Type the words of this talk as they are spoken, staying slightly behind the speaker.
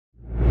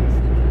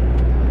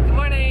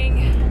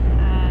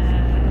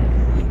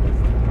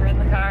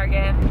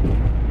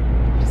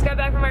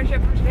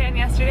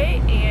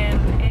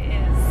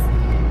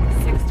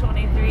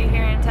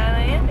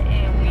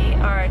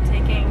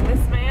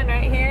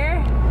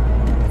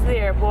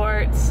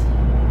hurts.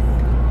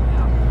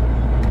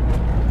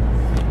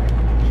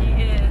 He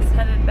is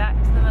headed back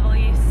to the Middle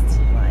East,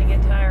 flying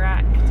into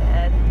Iraq to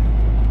head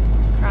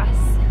across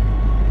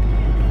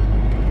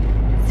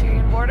the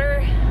Syrian border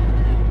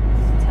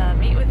to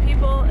meet with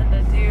people and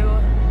to do,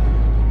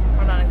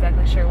 we're not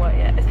exactly sure what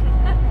yet.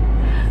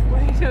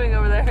 What are you doing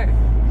over there?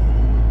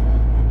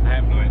 I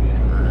have no idea.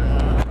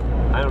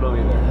 I don't know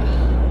either.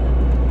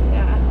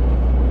 Yeah.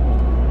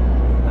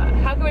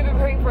 How can we be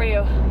praying for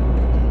you?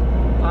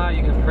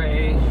 You can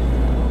pray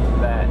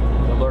that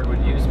the Lord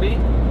would use me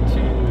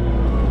to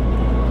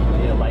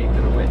be a light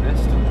and a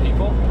witness to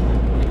people,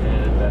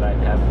 and that I'd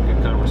have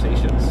good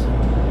conversations,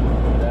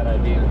 that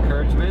I'd be an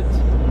encouragement,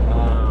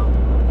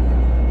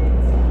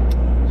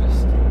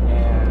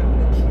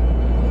 and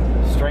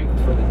strength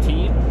for the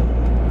team,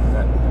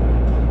 that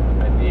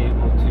I'd be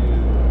able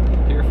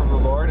to hear from the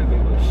Lord and be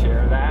able to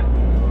share that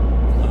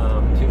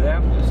to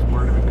them, just a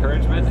word of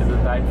encouragement, and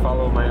that I'd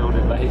follow my own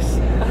advice.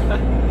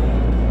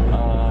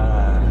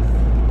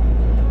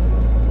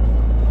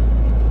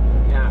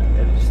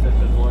 That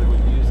the Lord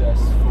would use us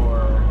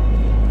for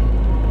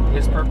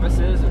His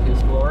purposes and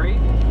His glory,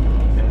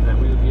 and that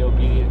we would be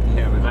obedient to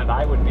Him, and that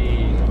I would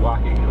be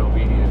walking in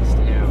obedience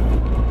to Him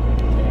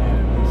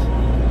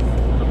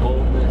and the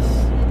boldness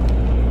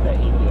that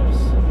He gives.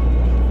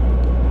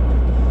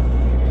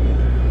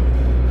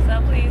 So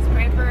please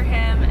pray for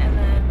him, and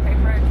then pray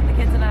for the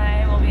kids and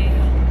I. Will be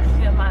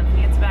a month.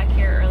 He gets back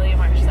here early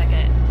March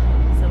 2nd,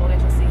 so we'll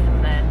get to see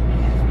him then.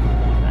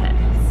 But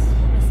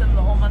miss him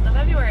the whole month of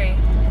February.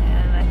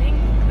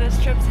 This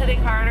trip's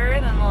hitting harder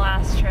than the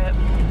last trip.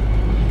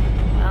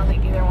 I don't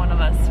think either one of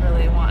us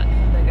really want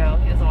him to go.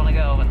 He doesn't want to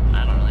go, and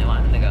I don't really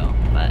want him to go.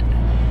 But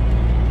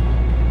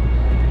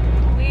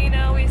we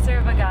know we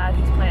serve a God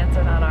whose plans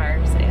are not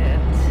ours,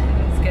 and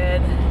He's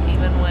good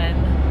even when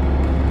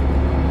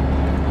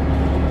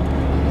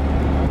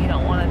you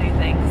don't want to do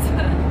things.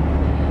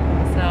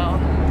 So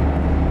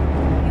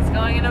He's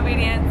going in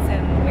obedience,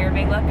 and we're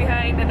being left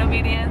behind in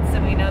obedience,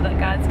 and we know that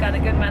God's got a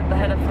good month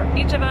ahead for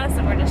each of us,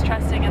 and we're just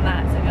trusting in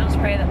that. So if you'll just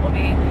pray that we'll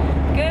be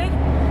good.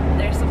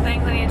 There's some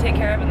things I need to take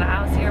care of in the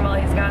house here while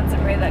He's gone, so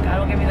pray that God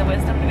will give me the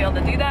wisdom to be able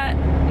to do that.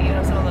 You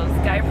know, some of those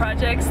guy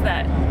projects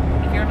that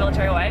if you're a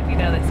military wife, you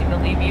know, they seem to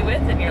leave you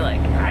with, and you're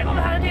like, I don't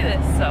know how to do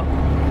this. So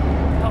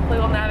hopefully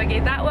we'll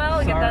navigate that well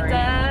and get that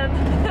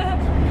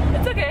done.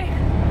 It's okay.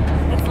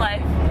 It's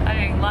life. I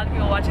mean, a lot of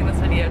people watching this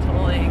video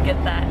totally get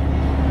that.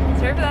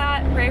 Pray for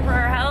that, pray for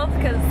our health,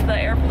 because the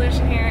air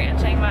pollution here in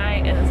Chiang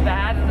Mai is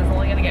bad and is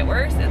only going to get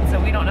worse, and so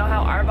we don't know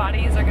how our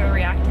bodies are going to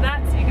react to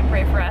that, so you can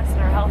pray for us and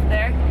our health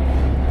there.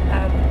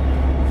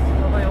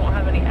 Hopefully we won't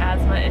have any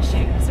asthma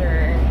issues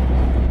or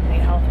any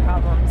health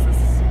problems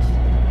this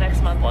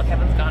next month while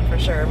Kevin's gone for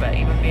sure, but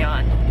even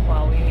beyond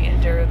while we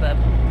endure the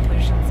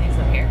pollution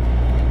season here.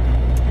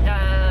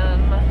 I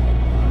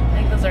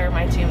think those are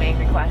my two main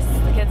requests.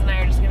 The kids and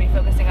I are just going to be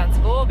focusing on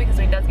school because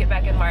when he does get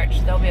back in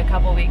March, there'll be a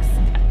couple weeks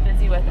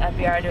with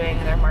FBR doing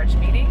their March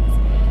meetings.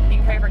 You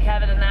can pray for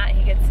Kevin in that.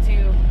 He gets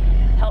to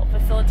help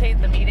facilitate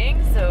the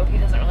meetings, so he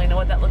doesn't really know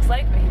what that looks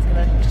like, but he's going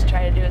to just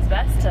try to do his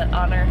best to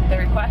honor the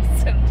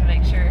requests and to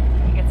make sure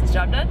he gets his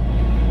job done.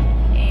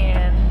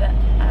 And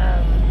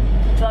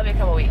so that'll be a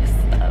couple weeks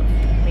of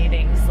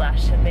meetings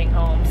 / him being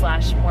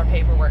 /, more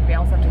paperwork. We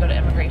also have to go to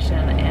immigration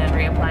and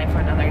reapply for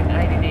another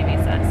 90-day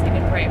visa, so you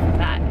can pray for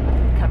that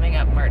coming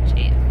up March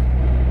 8th.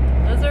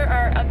 Those are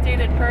our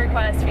updated prayer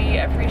requests. We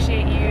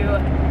appreciate you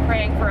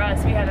praying for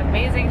us. We had an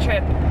amazing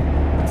trip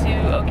to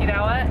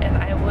Okinawa, and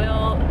I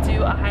will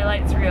do a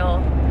highlights reel,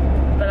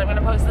 but I'm going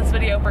to post this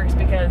video first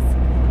because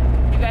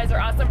you guys are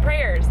awesome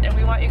prayers, and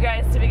we want you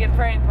guys to begin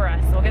praying for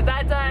us. So we'll get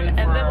that done,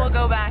 and then we'll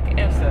go back and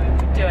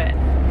do it.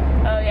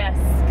 Oh yes,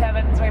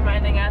 Kevin's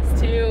reminding us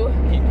to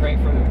keep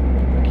praying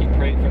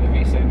for the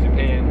visa in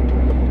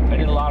Japan. I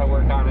did a lot of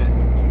work on it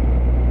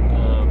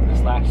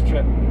this last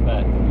trip,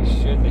 but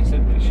they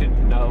said they should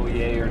know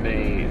yay or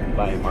nay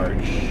by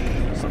March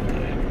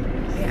sometime.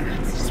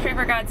 Yeah, so just pray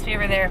for God's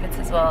favor there. If it's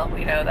His will,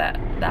 we know that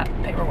that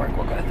paperwork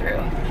will go through.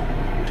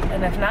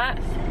 And if not,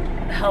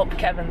 help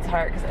Kevin's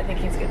heart, because I think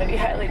he's going to be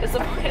highly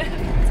disappointed.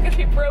 It's going to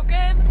be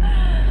broken.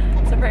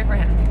 So pray for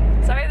him.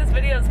 Sorry this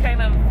video is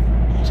kind of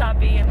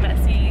choppy and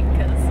messy,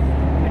 because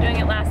we're doing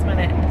it last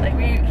minute. Like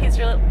he's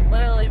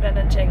literally been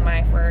in Chiang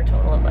Mai for a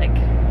total of like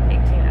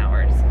 18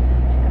 hours.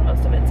 And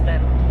most of it's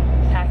been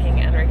packing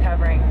and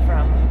recovering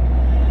from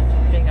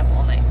being up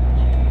all night.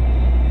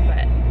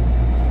 But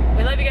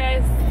we love you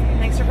guys.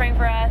 Thanks for praying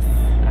for us.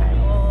 I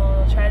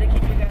will try to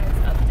keep you guys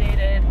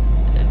updated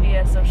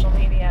via social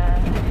media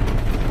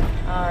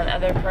on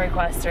other prayer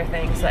requests or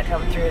things that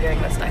come through during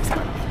this next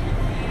month.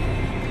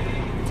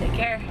 Take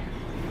care.